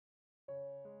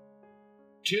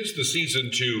'Tis the season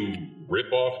to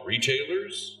rip off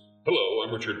retailers. Hello,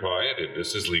 I'm Richard Piatt, and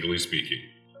this is Legally Speaking.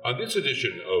 On this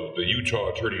edition of the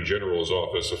Utah Attorney General's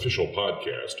Office official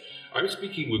podcast, I'm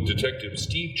speaking with Detective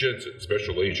Steve Jensen,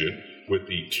 Special Agent with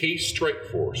the Case Strike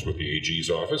Force with the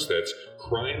AG's office. That's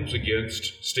Crimes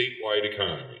Against Statewide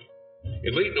Economy.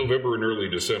 In late November and early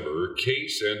December,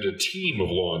 Case and a team of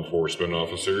law enforcement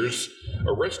officers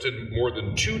arrested more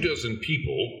than 24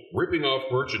 people ripping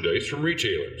off merchandise from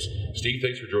retailers. Steve,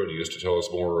 thanks for joining us to tell us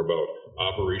more about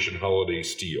Operation Holiday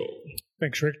Steal.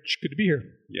 Thanks, Rich. Good to be here.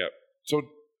 Yep. So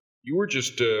you were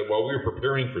just, while we were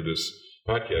preparing for this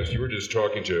podcast, you were just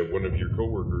talking to one of your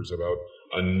coworkers about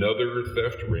another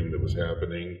theft ring that was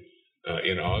happening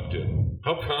in Ogden.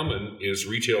 How common is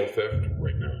retail theft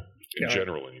right now in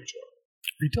general in Utah?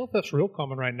 Retail theft's real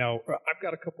common right now. I've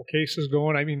got a couple cases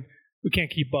going. I mean, we can't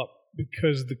keep up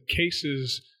because the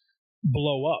cases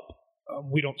blow up.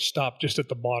 We don't stop just at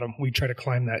the bottom. We try to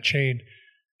climb that chain.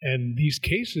 And these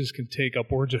cases can take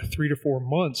upwards of 3 to 4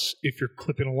 months if you're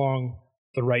clipping along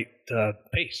the right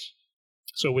pace.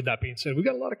 So with that being said, we've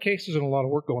got a lot of cases and a lot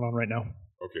of work going on right now.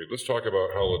 Okay, let's talk about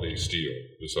Holiday Steal,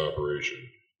 this operation.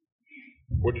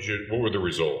 What were the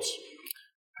results?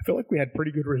 I feel like we had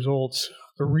pretty good results.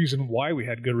 The reason why we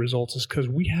had good results is because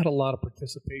we had a lot of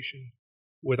participation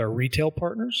with our retail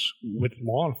partners, with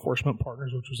law enforcement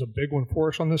partners, which was a big one for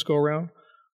us on this go-around.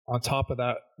 On top of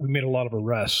that, we made a lot of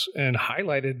arrests and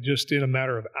highlighted just in a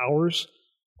matter of hours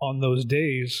on those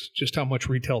days just how much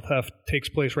retail theft takes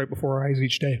place right before our eyes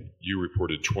each day. You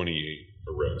reported 28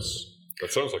 arrests.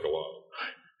 That sounds like a lot.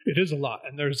 It is a lot,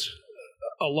 and there's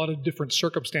a lot of different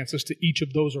circumstances to each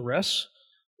of those arrests,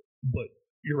 but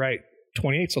you're right,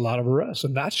 28's a lot of arrests,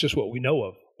 and that's just what we know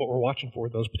of, what we're watching for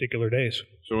those particular days.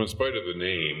 So in spite of the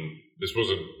name, this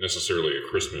wasn't necessarily a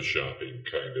Christmas shopping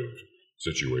kind of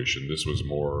situation. This was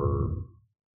more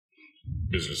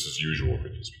business as usual for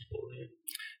these people, right?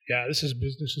 Yeah, this is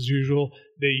business as usual.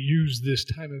 They use this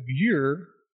time of year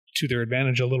to their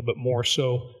advantage a little bit more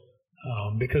so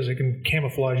because they can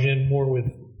camouflage in more with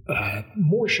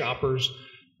more shoppers,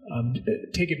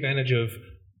 take advantage of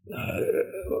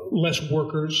less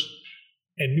workers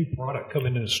and new product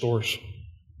coming into stores.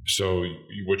 So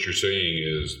what you're saying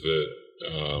is that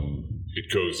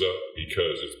it goes up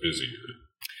because it's busier.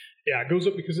 Yeah, it goes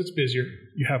up because it's busier.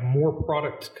 You have more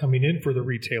product coming in for the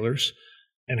retailers.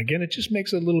 And again, it just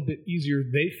makes it a little bit easier,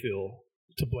 they feel,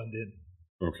 to blend in.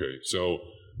 Okay, so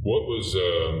what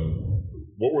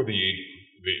were the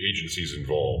agencies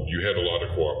involved? You had a lot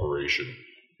of cooperation.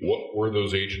 What were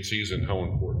those agencies, and how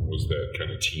important was that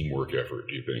kind of teamwork effort,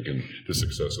 do you think, in the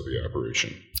success of the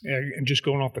operation? Yeah, and just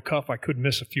going off the cuff, I could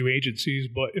miss a few agencies,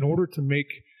 but in order to make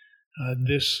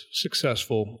this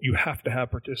successful, you have to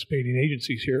have participating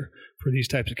agencies here for these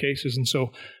types of cases. And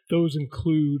so those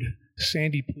include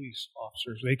Sandy police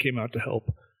officers. They came out to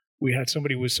help. We had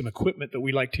somebody with some equipment that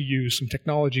we like to use, some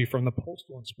technology from the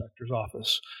postal inspector's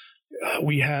office.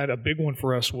 We had a big one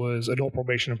for us was adult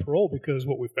probation and parole, because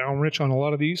what we found, Rich, on a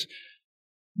lot of these,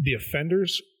 the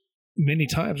offenders many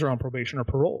times are on probation or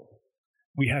parole.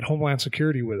 We had Homeland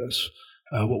Security with us.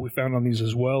 What we found on these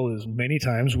as well is many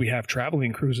times we have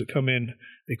traveling crews that come in.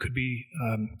 They could be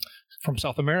from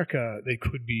South America. They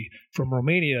could be from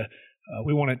Romania.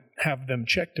 We want to have them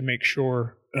checked to make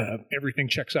sure everything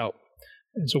checks out.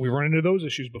 And so we run into those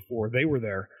issues before. They were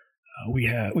there.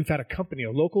 We've had a company,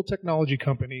 a local technology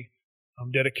company,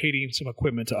 dedicating some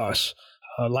equipment to us,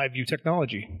 LiveView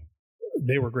Technology.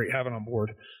 They were great having on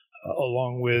board,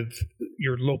 along with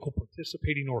your local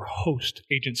participating or host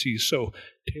agencies. So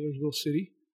Taylorsville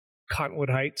City, Cottonwood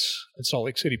Heights, and Salt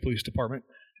Lake City Police Department.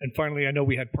 And finally, I know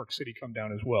we had Park City come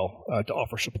down as well to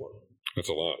offer support. That's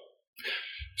a lot.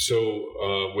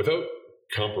 So without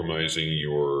compromising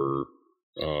your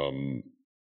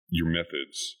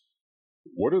methods,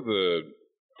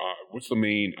 what's the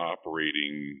main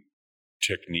operating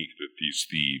technique that these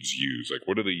thieves use? Like,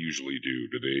 what do they usually do?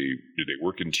 Do they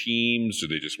work in teams? Do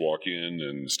they just walk in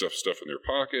and stuff in their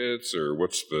pockets, or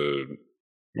what's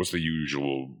the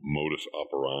usual modus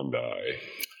operandi?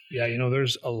 Yeah,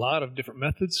 there's a lot of different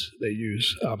methods they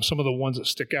use. Some of the ones that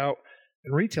stick out,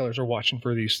 and retailers are watching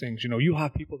for these things. You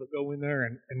have people that go in there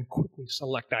and quickly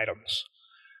select items.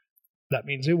 That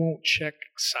means they won't check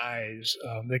size.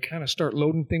 They kind of start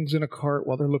loading things in a cart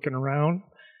while they're looking around,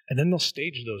 and then they'll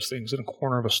stage those things in a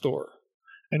corner of a store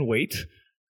and wait.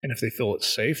 And if they feel it's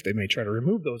safe, they may try to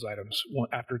remove those items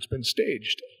after it's been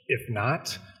staged. If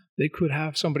not, they could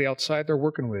have somebody outside they're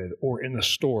working with or in the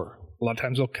store. A lot of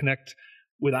times they'll connect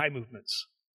with eye movements.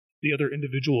 The other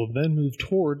individual will then move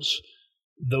towards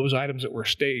those items that were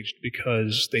staged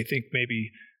because they think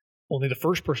maybe only the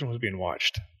first person was being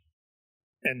watched.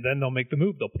 and then they'll make the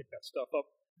move. They'll pick that stuff up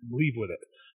and leave with it.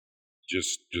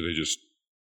 Do they just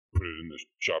put it in the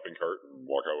shopping cart and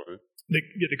walk out with it?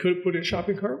 They could have put it in a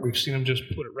shopping cart. We've seen them just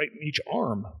put it right in each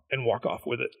arm and walk off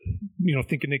with it,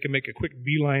 thinking they can make a quick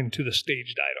beeline to the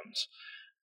staged items,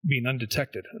 being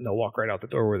undetected, and they'll walk right out the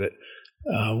door with it.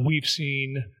 We've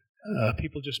seen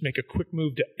people just make a quick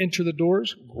move to enter the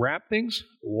doors, grab things,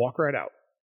 walk right out.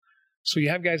 So you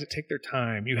have guys that take their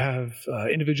time. You have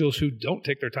individuals who don't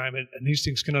take their time, and these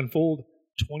things can unfold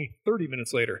 20, 30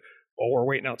 minutes later while we're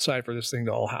waiting outside for this thing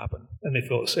to all happen, and they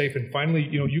feel safe. And finally,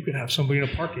 you could have somebody in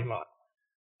a parking lot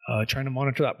trying to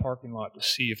monitor that parking lot to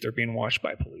see if they're being watched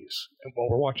by police. And while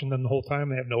we're watching them the whole time,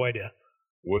 they have no idea.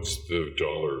 What's the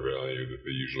dollar value that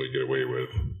they usually get away with?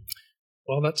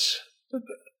 Well,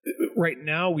 right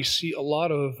now we see a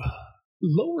lot of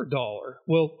lower dollar.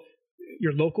 Well,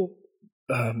 your local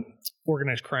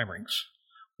organized crime rings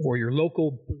or your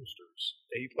local boosters,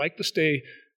 they like to stay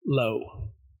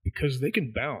low because they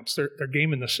can bounce. They're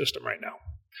gaming the system right now.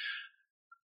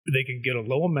 They can get a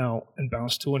low amount and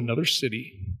bounce to another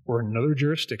city or another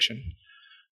jurisdiction.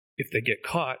 If they get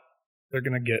caught, they're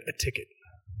going to get a ticket.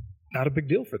 Not a big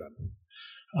deal for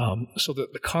them. So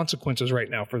the consequences right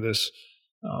now for this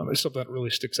is something that really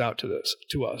sticks out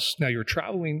to us. Now, your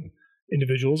traveling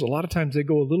individuals, a lot of times they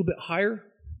go a little bit higher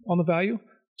on the value,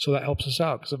 so that helps us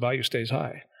out because the value stays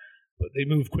high. But they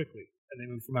move quickly, and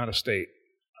they move from out of state.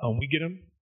 We get them,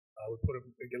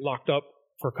 they get locked up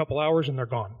for a couple hours, and they're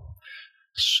gone.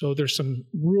 So there's some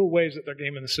real ways that they're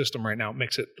gaming the system right now. It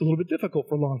makes it a little bit difficult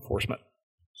for law enforcement.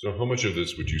 So how much of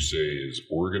this would you say is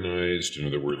organized? In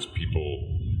other words,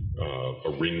 people,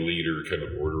 a ringleader kind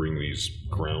of ordering these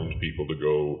ground people to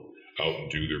go out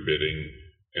and do their bidding?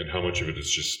 And how much of it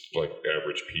is just like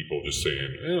average people just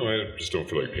saying, I just don't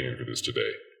feel like paying for this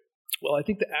today? Well, I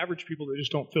think the average people that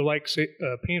just don't feel like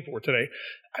paying for it today,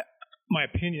 my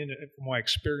opinion and from my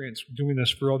experience doing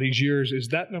this for all these years, is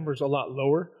that number is a lot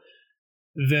lower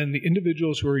than the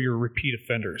individuals who are your repeat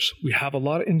offenders. We have a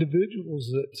lot of individuals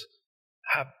that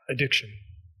have addiction.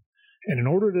 And in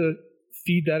order to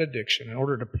feed that addiction, in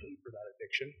order to pay for that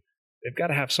addiction, they've got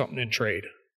to have something in trade.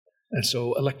 And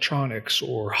so electronics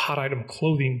or hot item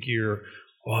clothing gear,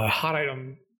 or hot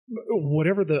item,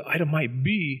 whatever the item might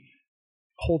be,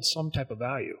 holds some type of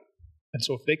value. And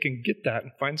so if they can get that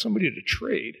and find somebody to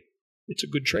trade, it's a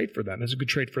good trade for them. It's a good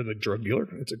trade for the drug dealer.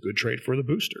 It's a good trade for the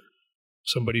booster,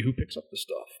 somebody who picks up the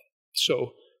stuff.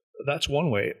 So that's one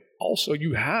way. Also,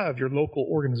 you have your local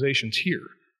organizations here.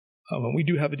 And we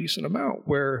do have a decent amount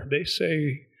where they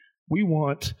say, we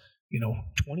want,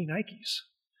 20 Nikes.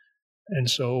 And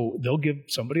so they'll give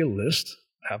somebody a list,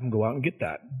 have them go out and get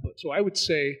that. So I would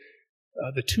say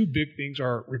the two big things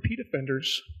are repeat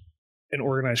offenders and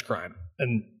organized crime.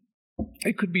 And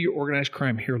it could be organized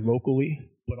crime here locally,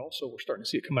 but also we're starting to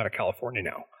see it come out of California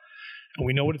now. And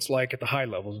we know what it's like at the high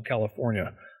levels in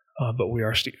California, but we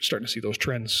are starting to see those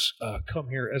trends come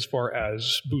here as far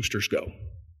as boosters go.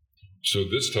 So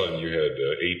this time you had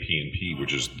AP&P,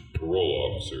 which is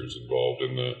parole officers involved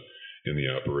in the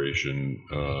operation.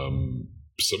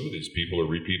 Some of these people are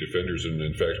repeat offenders, and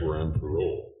in fact were on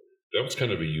parole. That was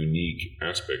kind of a unique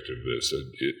aspect of this.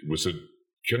 It was a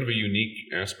kind of a unique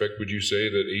aspect, would you say,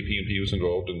 that AP&P was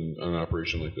involved in an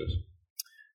operation like this?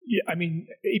 Yeah, I mean,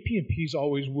 AP&P is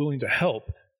always willing to help,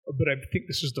 but I think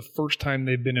this is the first time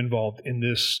they've been involved in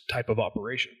this type of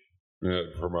operation.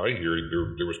 From what I hear,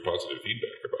 there was positive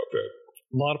feedback about that.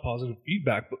 A lot of positive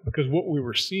feedback, but because what we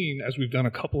were seeing as we've done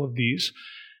a couple of these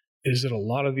is that a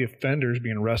lot of the offenders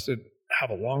being arrested have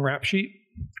a long rap sheet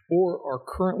or are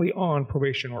currently on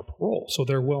probation or parole. So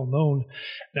they're well known.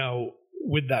 Now,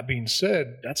 with that being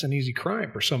said, that's an easy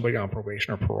crime for somebody on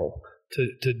probation or parole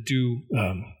to do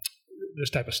this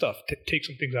type of stuff, take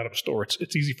some things out of a store.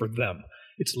 It's easy for them.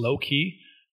 It's low key,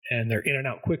 and they're in and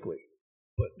out quickly.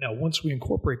 But now once we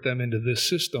incorporate them into this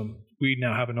system, we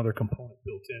now have another component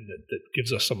built in that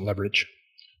gives us some leverage.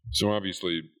 So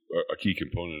obviously a key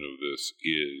component of this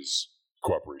is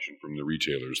cooperation from the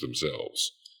retailers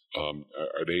themselves.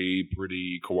 Are they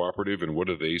pretty cooperative, and what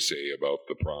do they say about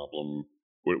the problem?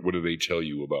 What do they tell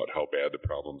you about how bad the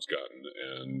problem's gotten,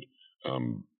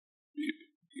 and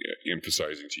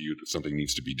emphasizing to you that something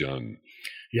needs to be done?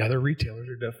 Yeah, the retailers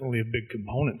are definitely a big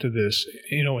component to this.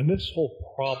 And this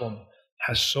whole problem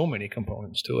has so many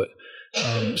components to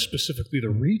it. Specifically, the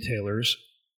retailers,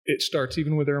 it starts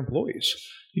even with their employees.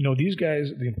 These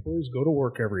guys, the employees go to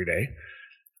work every day,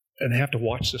 and they have to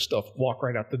watch this stuff walk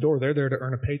right out the door. They're there to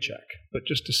earn a paycheck. But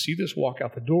just to see this walk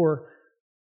out the door,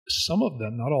 some of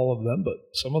them, not all of them, but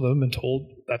some of them have been told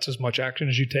that's as much action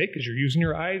as you take as you're using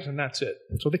your eyes, and that's it.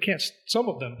 So some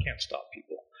of them can't stop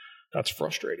people. That's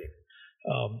frustrating.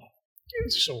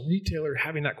 So retailer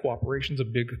having that cooperation is a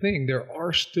big thing. There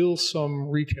are still some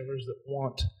retailers that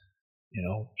want,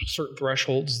 certain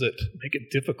thresholds that make it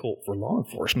difficult for law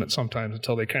enforcement sometimes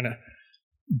until they kind of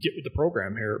get with the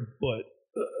program here. But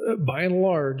by and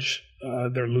large,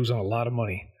 they're losing a lot of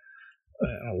money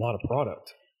and a lot of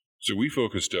product. So we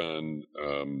focused on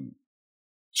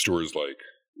stores like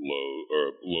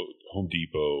Home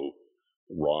Depot,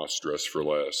 Ross Dress for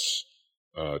Less,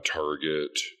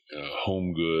 Target,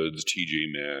 Home Goods,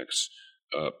 TJ Maxx.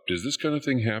 Does this kind of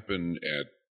thing happen at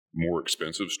more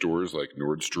expensive stores like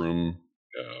Nordstrom,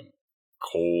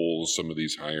 Kohl's, some of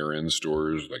these higher end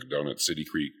stores like down at City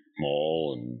Creek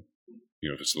Mall and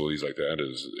facilities like that?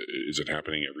 Is it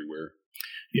happening everywhere?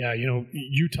 Yeah,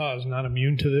 Utah is not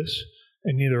immune to this,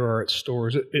 and neither are its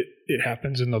stores. It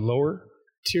happens in the lower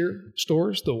tier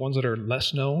stores, the ones that are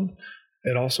less known.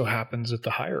 It also happens at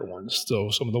the higher ones, so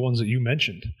some of the ones that you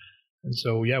mentioned. And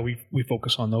so, yeah, we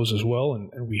focus on those as well,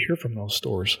 and we hear from those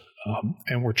stores.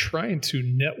 And we're trying to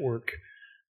network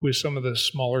with some of the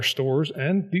smaller stores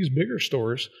and these bigger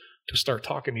stores to start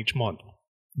talking each month,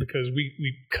 because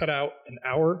we cut out an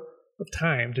hour of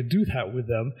time to do that with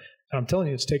them. And I'm telling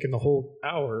you, it's taken the whole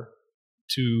hour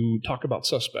to talk about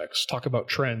suspects, talk about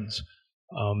trends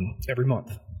every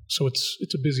month. So it's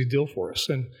a busy deal for us.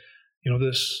 And,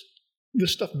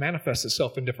 this stuff manifests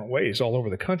itself in different ways all over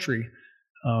the country.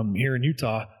 Here in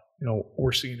Utah,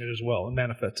 we're seeing it as well. It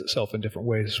manifests itself in different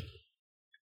ways.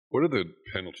 What are the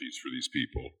penalties for these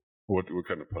people? What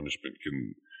kind of punishment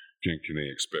can they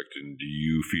expect? And do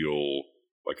you feel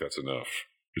like that's enough?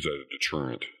 Is that a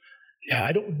deterrent? Yeah,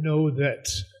 I don't know that.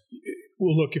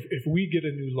 Well, look, if we get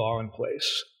a new law in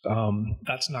place,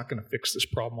 that's not going to fix this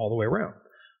problem all the way around.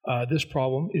 This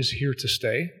problem is here to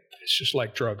stay. It's just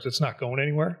like drugs. It's not going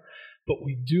anywhere. But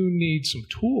we do need some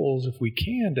tools, if we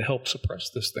can, to help suppress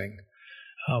this thing.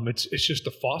 It's just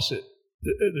a faucet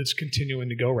that's continuing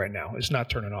to go right now. It's not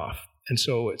turning off. And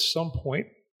so at some point,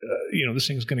 this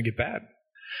thing's going to get bad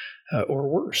or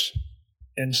worse.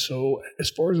 And so as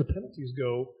far as the penalties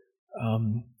go,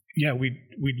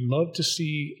 we'd love to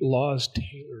see laws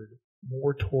tailored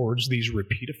more towards these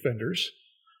repeat offenders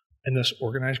and this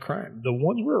organized crime. The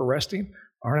ones we're arresting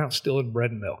aren't out stealing bread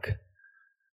and milk.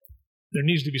 There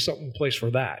needs to be something in place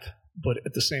for that. But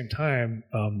at the same time,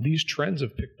 these trends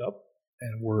have picked up,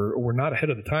 and we're not ahead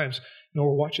of the times.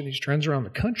 We're watching these trends around the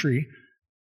country,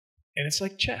 and it's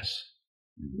like chess.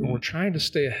 Mm-hmm. We're trying to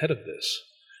stay ahead of this.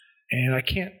 And I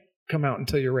can't come out and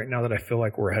tell you right now that I feel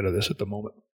like we're ahead of this at the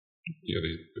moment. Yeah,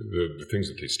 the things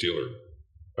that they steal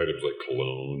are items like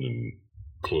cologne and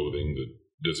clothing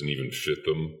that doesn't even fit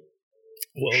them.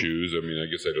 Well, shoes. I mean, I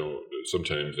guess I don't.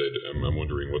 Sometimes I'm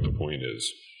wondering what the point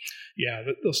is. Yeah,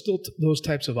 they'll still those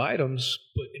types of items,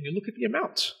 and you look at the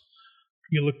amounts.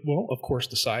 You look, well, of course,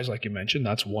 the size, like you mentioned,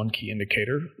 that's one key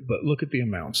indicator. But look at the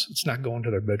amounts. It's not going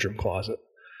to their bedroom closet.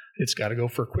 It's got to go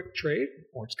for a quick trade,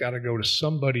 or it's got to go to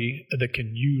somebody that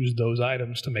can use those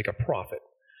items to make a profit.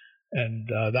 And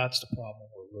that's the problem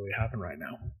we're really having right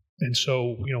now. And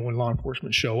so, when law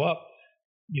enforcement show up,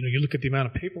 you look at the amount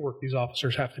of paperwork these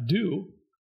officers have to do.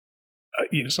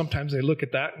 Sometimes they look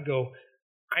at that and go,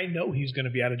 I know he's going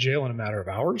to be out of jail in a matter of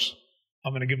hours.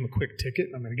 I'm going to give him a quick ticket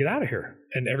and I'm going to get out of here.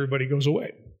 And everybody goes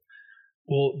away.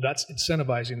 Well, that's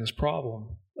incentivizing this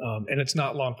problem. And it's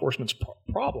not law enforcement's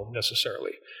problem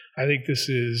necessarily. I think this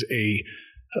is a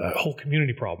whole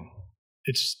community problem.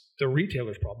 It's the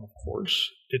retailer's problem, of course.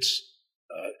 It's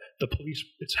the police.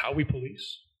 It's how we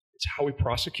police. It's how we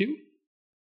prosecute.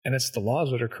 And it's the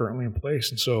laws that are currently in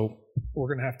place. And so we're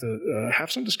going to have to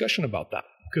have some discussion about that.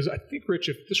 Because I think, Rich,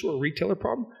 if this were a retailer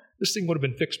problem, this thing would have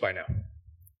been fixed by now.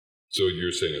 So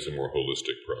you're saying it's a more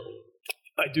holistic problem?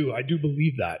 I do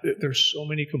believe that. There's so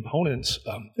many components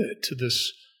to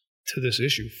this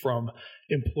issue, from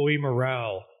employee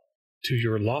morale to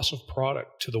your loss of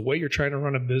product, to the way you're trying to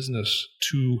run a business,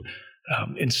 to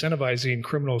incentivizing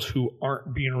criminals who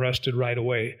aren't being arrested right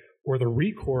away, or the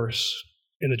recourse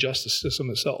in the justice system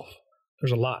itself.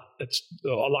 There's a lot. It's a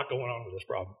lot going on with this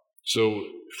problem. So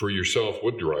for yourself,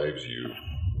 what drives you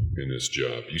in this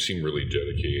job? You seem really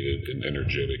dedicated and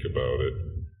energetic about it,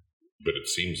 but it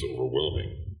seems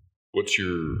overwhelming. What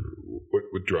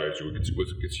drives you?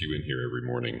 What gets you in here every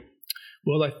morning?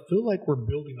 Well, I feel like we're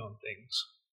building on things,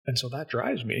 and so that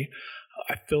drives me.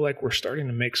 I feel like we're starting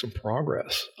to make some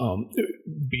progress.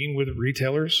 Being with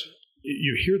retailers,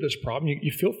 you hear this problem,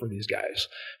 you feel for these guys,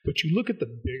 but you look at the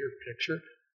bigger picture.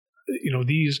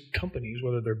 These companies,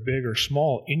 whether they're big or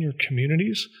small, in your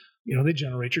communities, they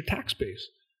generate your tax base.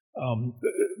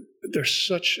 They're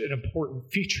such an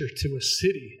important feature to a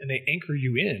city, and they anchor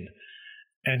you in.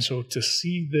 And so to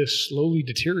see this slowly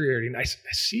deteriorating, I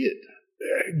see it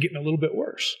getting a little bit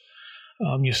worse.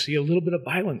 You see a little bit of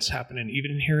violence happening,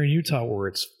 even here in Utah, where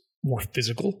it's more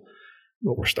physical,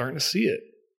 but we're starting to see it.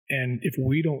 And if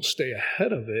we don't stay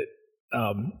ahead of it,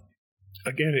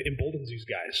 again, it emboldens these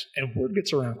guys. And word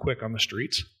gets around quick on the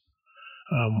streets.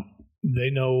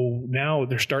 They know now,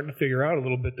 they're starting to figure out a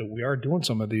little bit that we are doing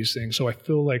some of these things. So I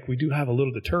feel like we do have a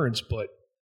little deterrence, but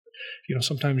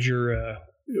sometimes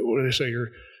what do they say?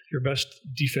 Your best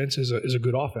defense is a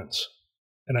good offense.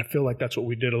 And I feel like that's what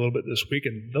we did a little bit this week.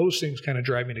 And those things kind of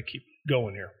drive me to keep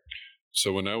going here.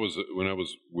 So when I was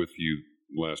with you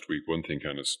last week, one thing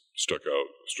kind of struck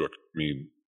me,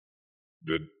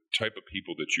 the type of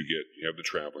people that you get. You have the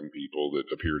traveling people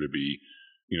that appear to be,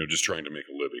 just trying to make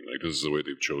a living. Like, this is the way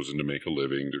they've chosen to make a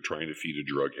living. They're trying to feed a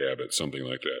drug habit, something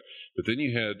like that. But then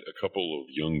you had a couple of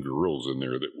young girls in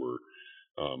there that were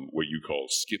what you call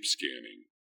skip scanning.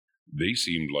 They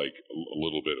seemed like a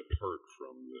little bit apart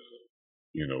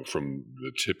from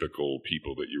the typical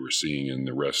people that you were seeing in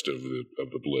the rest of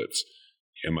the blitz.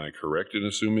 Am I correct in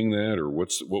assuming that, or what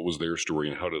was their story,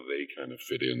 and how do they kind of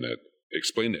fit in that?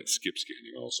 Explain that skip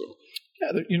scanning also.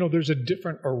 Yeah, there's a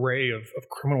different array of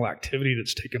criminal activity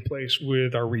that's taken place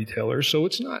with our retailers. So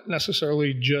it's not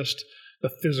necessarily just the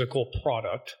physical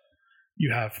product.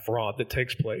 You have fraud that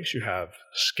takes place. You have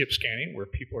skip scanning, where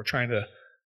people are trying to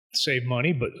save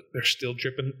money, but they're still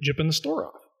jipping the store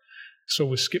off. So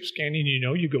with skip scanning,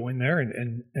 you go in there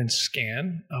and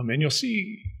scan, and you'll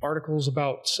see articles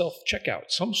about self-checkout.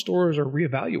 Some stores are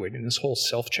reevaluating this whole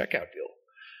self-checkout deal.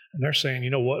 And they're saying,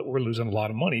 we're losing a lot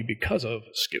of money because of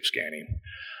skip scanning.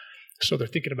 So they're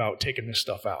thinking about taking this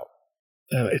stuff out.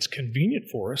 It's convenient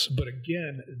for us, but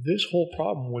again, this whole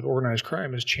problem with organized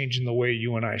crime is changing the way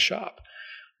you and I shop.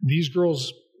 These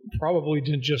girls probably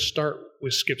didn't just start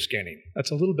with skip scanning.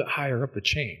 That's a little bit higher up the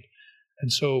chain.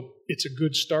 And so it's a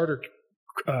good starter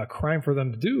crime for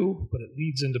them to do, but it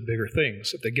leads into bigger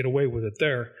things. If they get away with it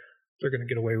there, they're going to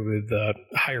get away with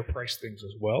higher price things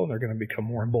as well, and they're going to become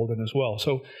more emboldened as well.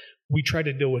 So we try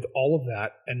to deal with all of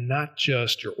that, and not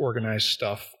just your organized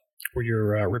stuff or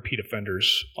your repeat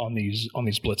offenders on these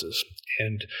blitzes.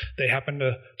 And they happened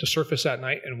to surface that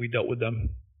night, and we dealt with them.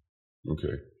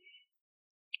 Okay.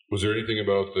 Was there anything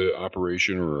about the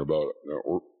operation or about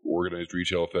organized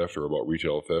retail theft or about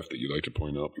retail theft that you'd like to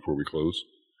point out before we close?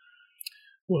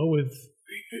 Well,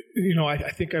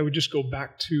 I think I would just go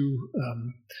back to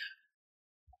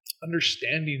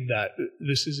understanding that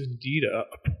this is indeed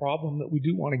a problem that we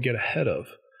do want to get ahead of.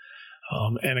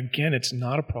 And again, it's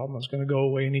not a problem that's going to go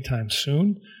away anytime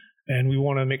soon. And we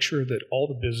want to make sure that all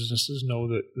the businesses know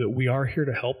that we are here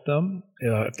to help them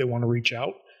if they want to reach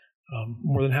out.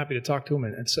 More than happy to talk to them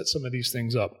and set some of these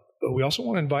things up. But we also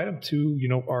want to invite them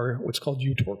to, our what's called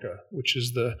UTORCA, which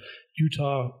is the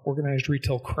Utah Organized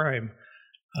Retail Crime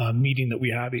meeting that we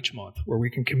have each month, where we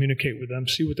can communicate with them,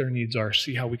 see what their needs are,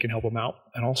 see how we can help them out,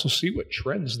 and also see what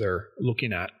trends they're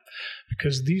looking at.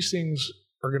 Because these things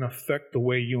are going to affect the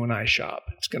way you and I shop.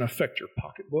 It's going to affect your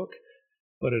pocketbook,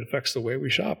 but it affects the way we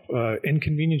shop.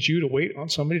 Inconvenience you to wait on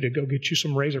somebody to go get you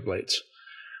some razor blades.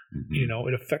 Mm-hmm.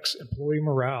 It affects employee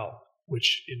morale,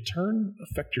 which in turn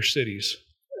affect your cities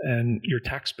and your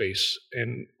tax base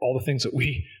and all the things that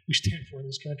we stand for in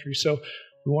this country. So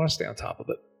we want to stay on top of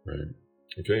it.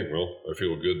 Right. Okay. Well, I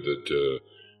feel good that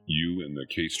you and the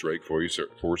Case Strike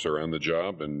Force are on the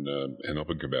job and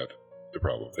helping combat the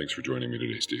problem. Thanks for joining me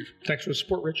today, Steve. Thanks for the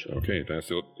support, Rich. Okay.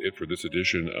 That's it for this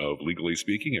edition of Legally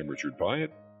Speaking. I'm Richard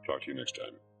Piatt. Talk to you next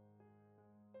time.